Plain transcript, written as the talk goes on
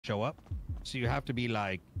show up. So you have to be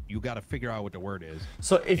like, you got to figure out what the word is.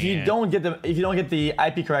 So if you don't get the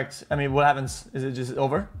IP correct, I mean, what happens? Is it just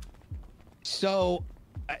over? So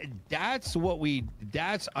that's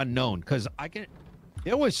unknown because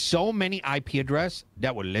there was so many IP address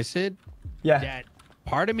that were listed. Yeah. That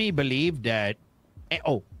part of me believed that, they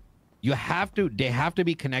have to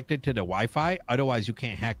be connected to the Wi-Fi. Otherwise you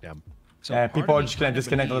can't hack them. So yeah, people are just gonna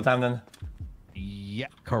disconnect all the time then. Yeah,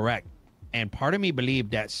 correct. And part of me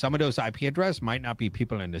believed that some of those IP address might not be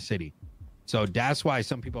people in the city. So that's why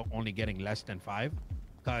some people are only getting less than 5.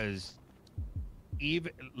 Because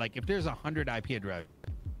even like if there's 100 IP address,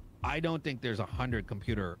 I don't think there's 100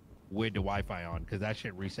 computer with the Wi-Fi on because that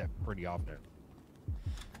shit reset pretty often.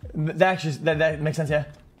 That makes sense, yeah.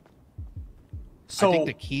 So I think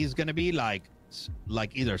the key is gonna be like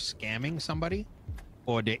either scamming somebody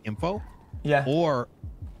or their info. Yeah. Or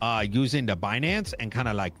using the Binance and kind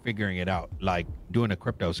of like figuring it out, like doing a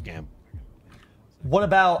crypto scam. What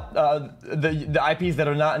about the IPs that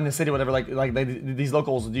are not in the city, whatever, like these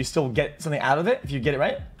locals? Do you still get something out of it if you get it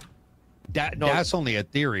right? That's only a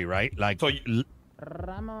theory, right? Like, so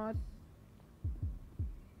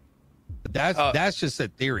that's just a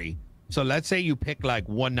theory. So let's say you pick like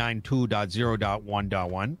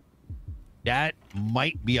 192.0.1.1. That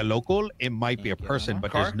might be a local. It might be a person,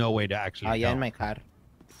 but there's no way to actually. Yeah, in my car.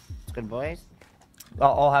 Good boys.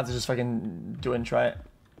 I'll have to just fucking do it and try it.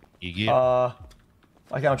 You get. I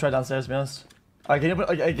can't try downstairs, to be honest.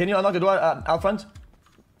 Can you unlock the door out front?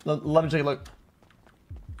 Let me take a look.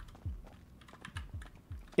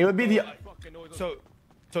 It would be the.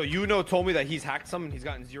 So told me that he's hacked some and he's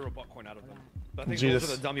gotten 0 Buttcoin out of them. So I think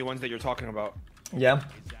those are the dummy ones that you're talking about. Yeah.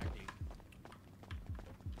 Exactly.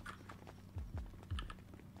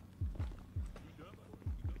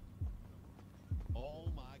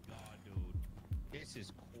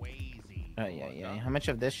 Yeah. How much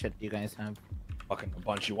of this shit do you guys have? Fucking a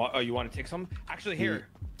bunch. You want to take some? Actually, here.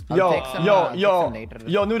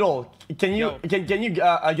 Yo, Noodle. Can you get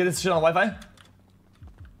this shit on Wi-Fi?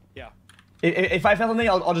 Yeah. If I fail something,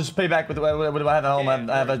 I'll just pay back with what I have at home.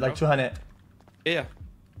 I have like 200. Yeah.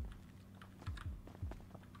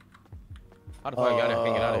 How the fuck I can't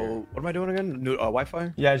get out of here? What am I doing again?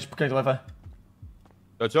 Wi-Fi? Yeah, just connect the Wi-Fi.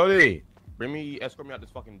 Yo, Jody, escort me out this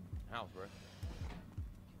fucking house, bro.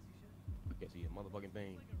 I can't see a motherfucking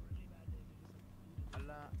thing.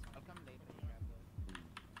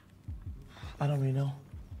 I don't really know.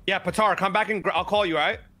 Yeah, Patar, come back and I'll call you, all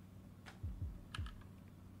right?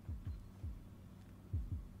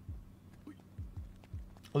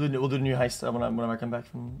 We'll do a new heist when I come back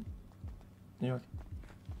from New York.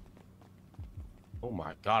 Oh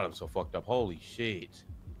my god, I'm so fucked up. Holy shit.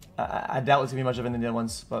 I doubt it's gonna be much of an Indian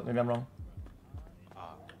ones, but maybe I'm wrong.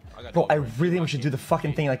 Bro, I really think we should do the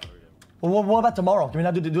fucking thing like. Well, what about tomorrow? Can we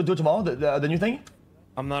not do it tomorrow? The new thing?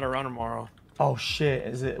 I'm not around tomorrow. Oh shit!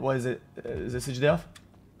 Is it? What is it? Is it day off?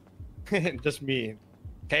 Just me.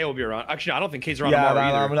 K will be around. Actually, I don't think K's around tomorrow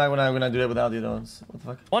either. We're not do it without you though. What the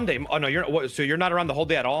fuck? Monday? Oh no, so you're not around the whole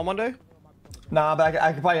day at all on Monday? Nah, but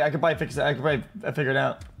I could probably fix it. I could probably figure it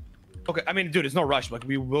out. Okay, I mean, dude, it's no rush. Like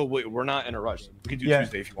we're not in a rush. We can do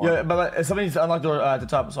Tuesday if you want. Yeah, but somebody needs to unlock the door at the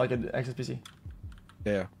top so I could access PC.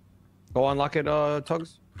 Yeah. Go unlock it,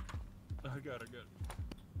 Tugs. I got it.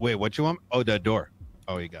 Wait, what you want? Oh, the door.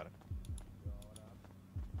 Oh, you got it.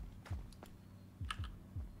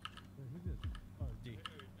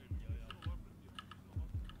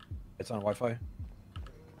 It's on Wi-Fi.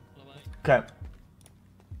 Okay.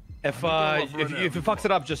 If it fucks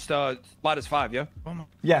it up, just slide as 5, yeah?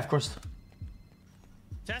 Yeah, of course.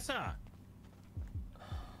 Tessa.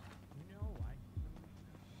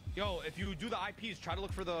 Yo, if you do the IPs, try to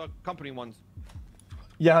look for the company ones.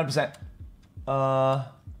 Yeah, 100%.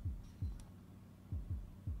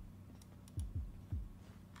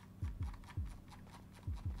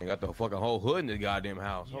 They got the fucking whole hood in the goddamn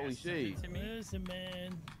house. Yes. Holy shit. Listen,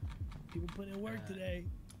 man. People put in work today.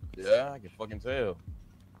 Yeah, I can fucking tell.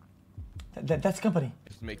 That's company.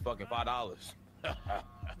 Just to make fucking $5.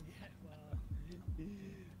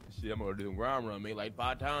 Shit, I'm gonna do ground run, make like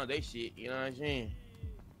 5 times they shit. You know what I'm saying?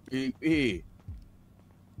 Yeah.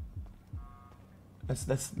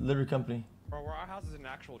 That's literally company. Bro, our house is an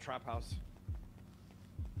actual trap house.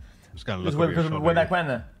 Just gotta look over your shoulder. We're back when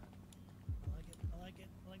then. I like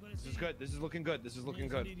what This is good. This is looking good. This is looking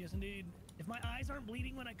good. Yes, indeed. If my eyes aren't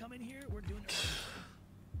bleeding when I come in here, we're doing it.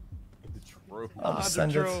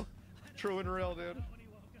 True. True and real, dude.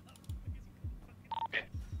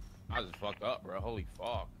 I just fucked up, bro. Holy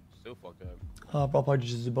fuck. Still fucked up. I'll probably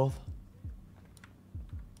just do both.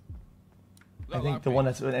 I think the one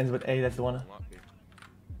that ends with A, that's the one.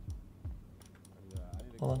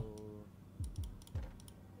 Hold on.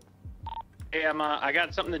 Hey, I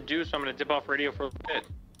got something to do, so I'm gonna dip off radio for a bit.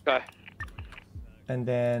 Okay. And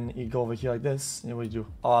then you go over here like this. And what do you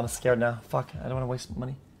do? Oh, I'm scared now. Fuck, I don't want to waste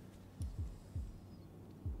money.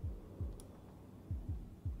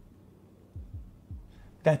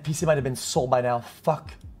 That PC might have been sold by now.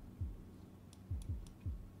 Fuck.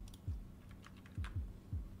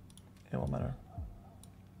 It won't matter.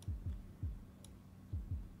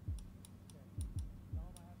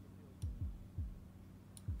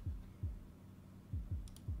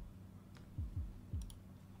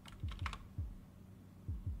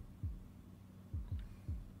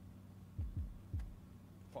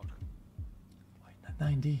 Fuck. Wait, not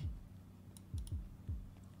 90.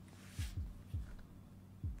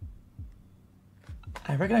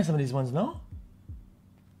 I recognize some of these ones, no?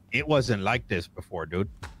 It wasn't like this before, dude.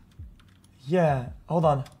 Yeah, hold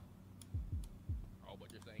on. Oh,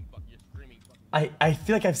 but you're saying fuck, you're screaming fucking. I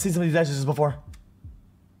feel like I've seen some of these addresses before.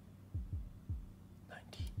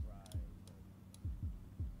 90.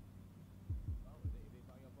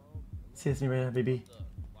 See, it's me right here, baby.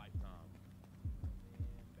 Lifetime.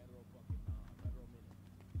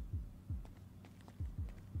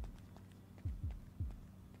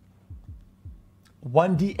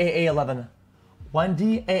 1DAA11.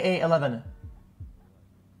 1DAA11.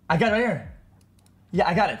 I got it right here. Yeah,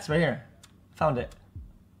 I got it. It's right here. Found it.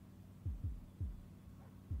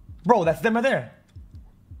 Bro, that's them right there.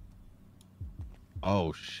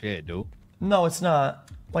 Oh shit, dude. No, it's not.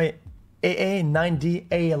 Wait.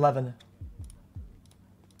 AA9DA11.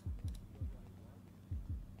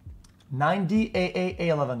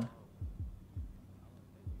 9DAA11.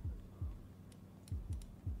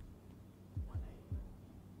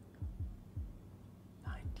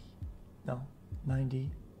 No,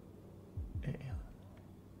 90.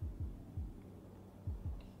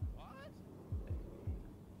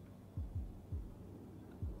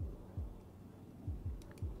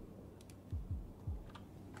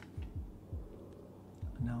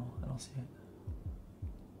 No, I don't see it.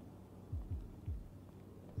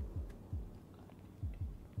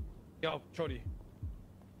 Yo, Chody.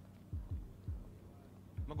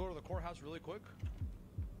 I'm gonna go to the courthouse really quick.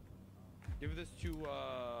 Give this to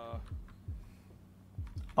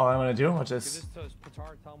Oh, I'm gonna do? Watch give this. this to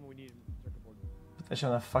Patar. Tell him we need circuit board. Put this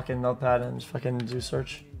on a fucking notepad and just fucking do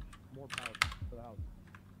search. We need more power for the house.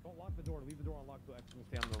 Don't lock the door. Leave the door unlocked so X can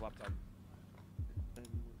stay on the laptop.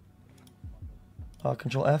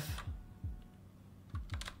 Control F.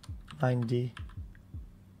 9D.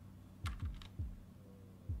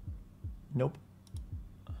 Nope.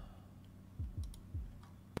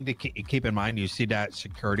 Keep in mind, you see that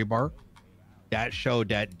security bar? That showed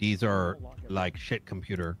that these are like shit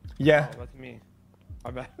computer. Yeah. Oh, that's me.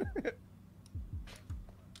 My bad.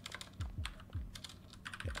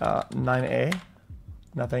 9A.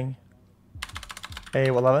 Nothing.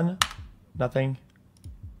 A11. Nothing.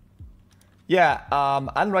 Yeah, I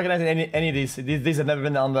don't recognize any of these. These have never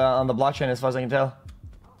been on the blockchain as far as I can tell.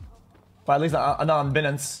 But at least not on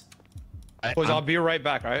Binance. Boys, I'll be right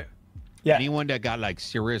back, right? Yeah. Anyone that got like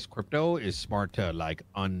serious crypto is smart to like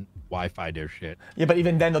Wi-Fi their shit. Yeah, but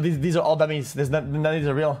even then, though, these are all dummies. None of these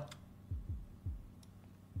are real.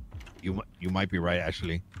 You might be right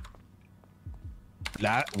actually.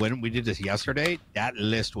 When we did this yesterday, that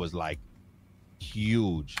list was like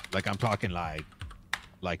huge. Like I'm talking like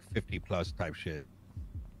 50 plus type shit.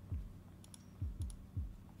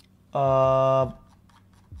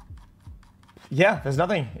 Yeah, there's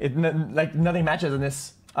nothing. Like nothing matches in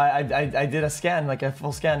this. I did a scan, like a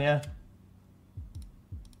full scan, yeah.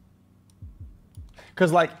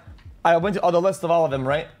 Cause like I went to the list of all of them,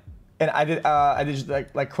 right? And I did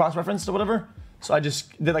like cross reference or whatever. So I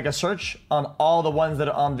just did like a search on all the ones that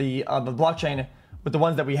are on the blockchain with the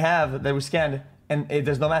ones that we have that we scanned, and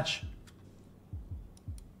there's no match.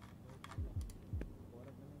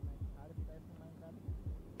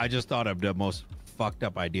 I just thought of the most fucked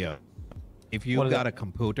up idea. If you What is got it? a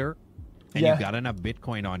computer and Yeah. you got enough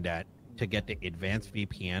Bitcoin on that to get the advanced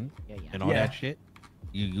VPN and all Yeah. that shit,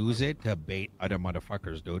 you use it to bait other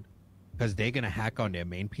motherfuckers, dude. Because they're gonna hack on their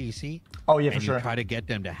main PC. Oh yeah, for and sure. you try to get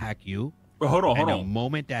them to hack you. But hold on, And hold the on.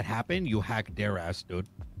 moment that happened, you hack their ass, dude.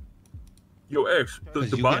 Yo, X, the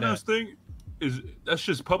 'Cause you get Binance thing that's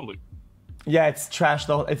just public. Yeah, it's trash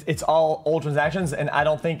though. It's all old transactions, and I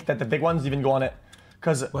don't think that the big ones even go on it.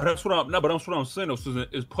 Cause But that's what I'm saying though. Since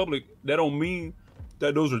it's public, that don't mean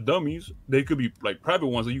that those are dummies. They could be like private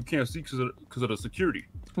ones that you can't see because of the security.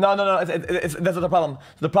 no, that's not the problem.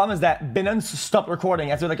 The problem is that Binance stopped recording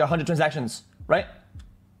after like 100 transactions, right?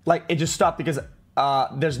 Like it just stopped because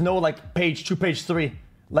there's no like page 2, page 3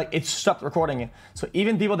 Like it stopped recording. So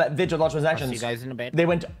even people that did your large See transactions, you guys in a bit. they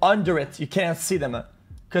went under it. You can't see them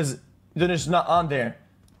because they're just not on there,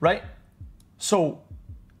 right? So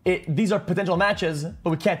these are potential matches, but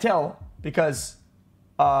we can't tell because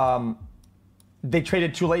they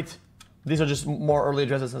traded too late. These are just more early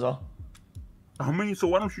addresses as well. I mean, so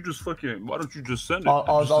why don't you just send it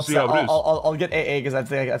I'll just to see how it is? I'll get AA because I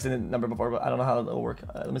think I've seen the number before, but I don't know how it'll work.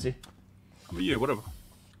 Let me see. I mean, yeah, whatever.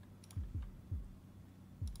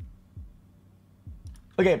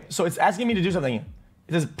 Okay, so it's asking me to do something.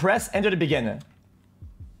 It says press enter to begin.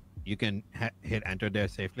 You can hit enter there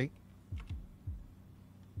safely.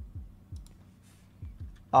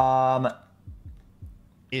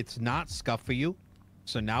 It's not scuff for you.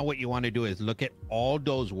 So now what you want to do is look at all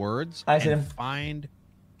those words and find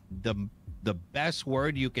the best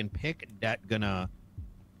word you can pick that gonna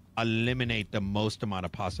eliminate the most amount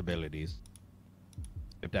of possibilities.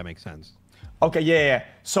 If that makes sense. Okay, yeah.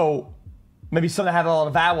 So maybe some that have a lot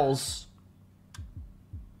of vowels,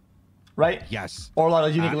 right? Yes. Or a lot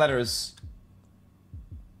of unique letters.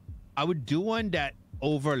 I would do one that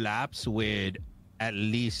overlaps with at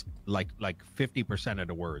least like 50% of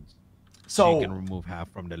the words. So you can remove half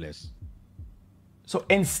from the list. So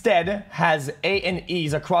instead has A and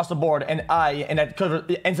E's across the board and I and that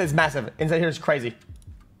inside is massive. Inside here is crazy.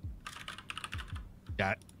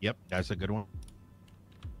 Yep, that's a good one.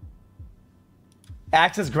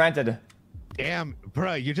 Access granted. Damn,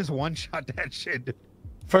 bro, you just one-shot that shit.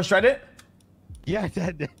 First tried it? Yeah,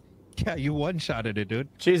 yeah, you one-shotted it, dude.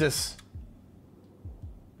 Jesus.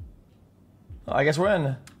 Well, I guess we're in.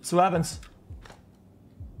 Let's see what happens.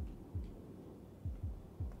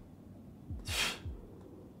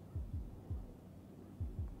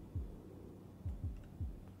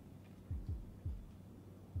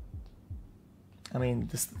 I mean,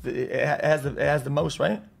 it has the most,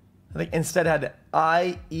 right? I think instead had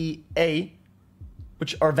I, E, A,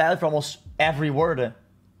 which are valid for almost every word.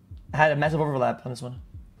 Had a massive overlap on this one.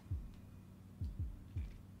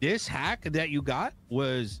 This hack that you got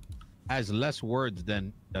has less words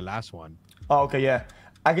than the last one. Oh, okay, yeah.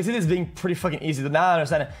 I can see this being pretty fucking easy. Now I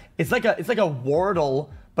understand it. It's like a Wordle,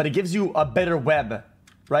 but it gives you a better web,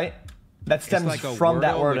 right? That stems like a from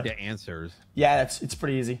that Wordle word. With the answers. Yeah, it's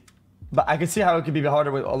pretty easy. But I can see how it could be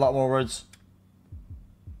harder with a lot more words.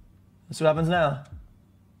 Let's see what happens now.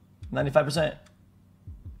 95%.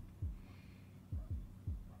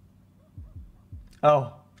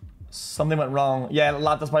 Oh, something went wrong. Yeah, a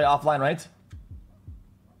lot that's probably offline, right?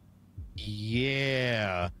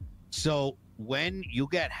 Yeah. So when you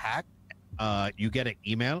get hacked, you get an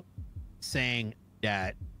email saying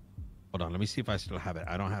that. Hold on, let me see if I still have it.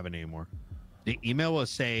 I don't have it anymore. The email will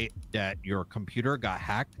say that your computer got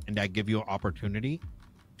hacked, and that give you an opportunity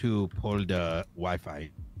to pull the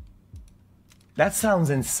Wi-Fi. That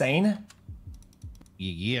sounds insane.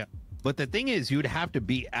 Yeah. But the thing is, you'd have to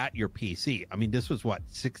be at your PC. I mean, this was what,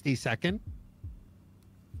 60-second?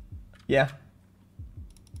 Yeah.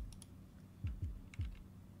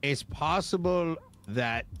 It's possible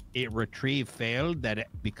that it retrieve failed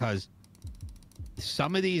because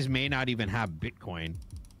some of these may not even have Bitcoin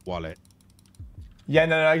wallet. Yeah,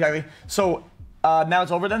 no, exactly. So now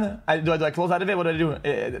it's over then? Do I close out of it? What do I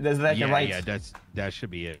do? Does that get right? Yeah, that should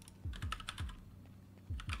be it.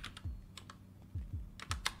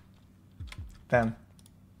 Damn.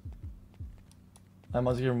 I'm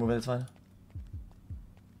also here, remove it, it's fine.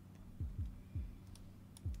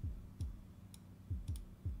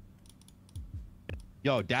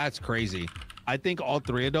 Yo, that's crazy. I think all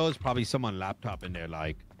three of those probably someone laptop in their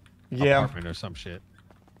like apartment or some shit.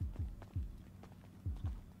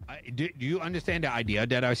 Do you understand the idea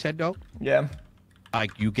that I said though? Yeah.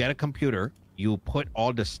 Like you get a computer, you put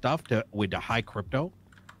all the stuff with the high crypto.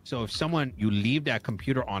 So if you leave that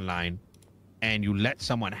computer online and you let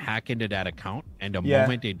someone hack into that account, and the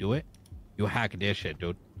moment they do it, you hack their shit,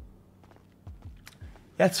 dude.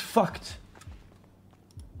 That's fucked.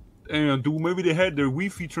 Damn, dude, maybe they had their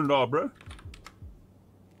Wi-Fi turned off, bro.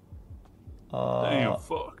 Damn,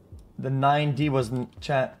 fuck. The 9D was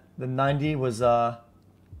chat. The 9D was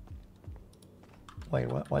Wait,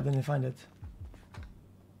 what? Why didn't they find it?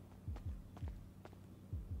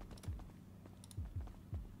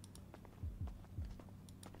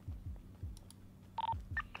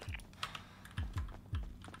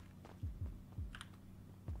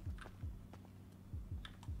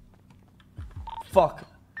 Fuck.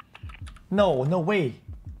 No, no way.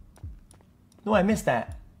 No, I missed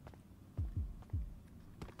that.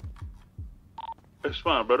 It's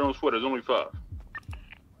fine, bro. Don't sweat. It's only 5.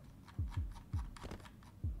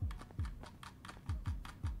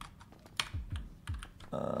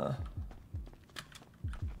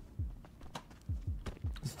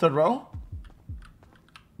 Third row?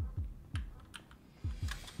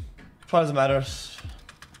 Probably doesn't matter.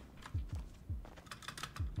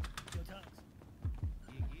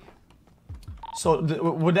 So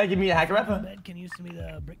would that give me a hacker rep? Can you send me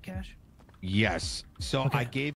the brick cash? Yes. So I gave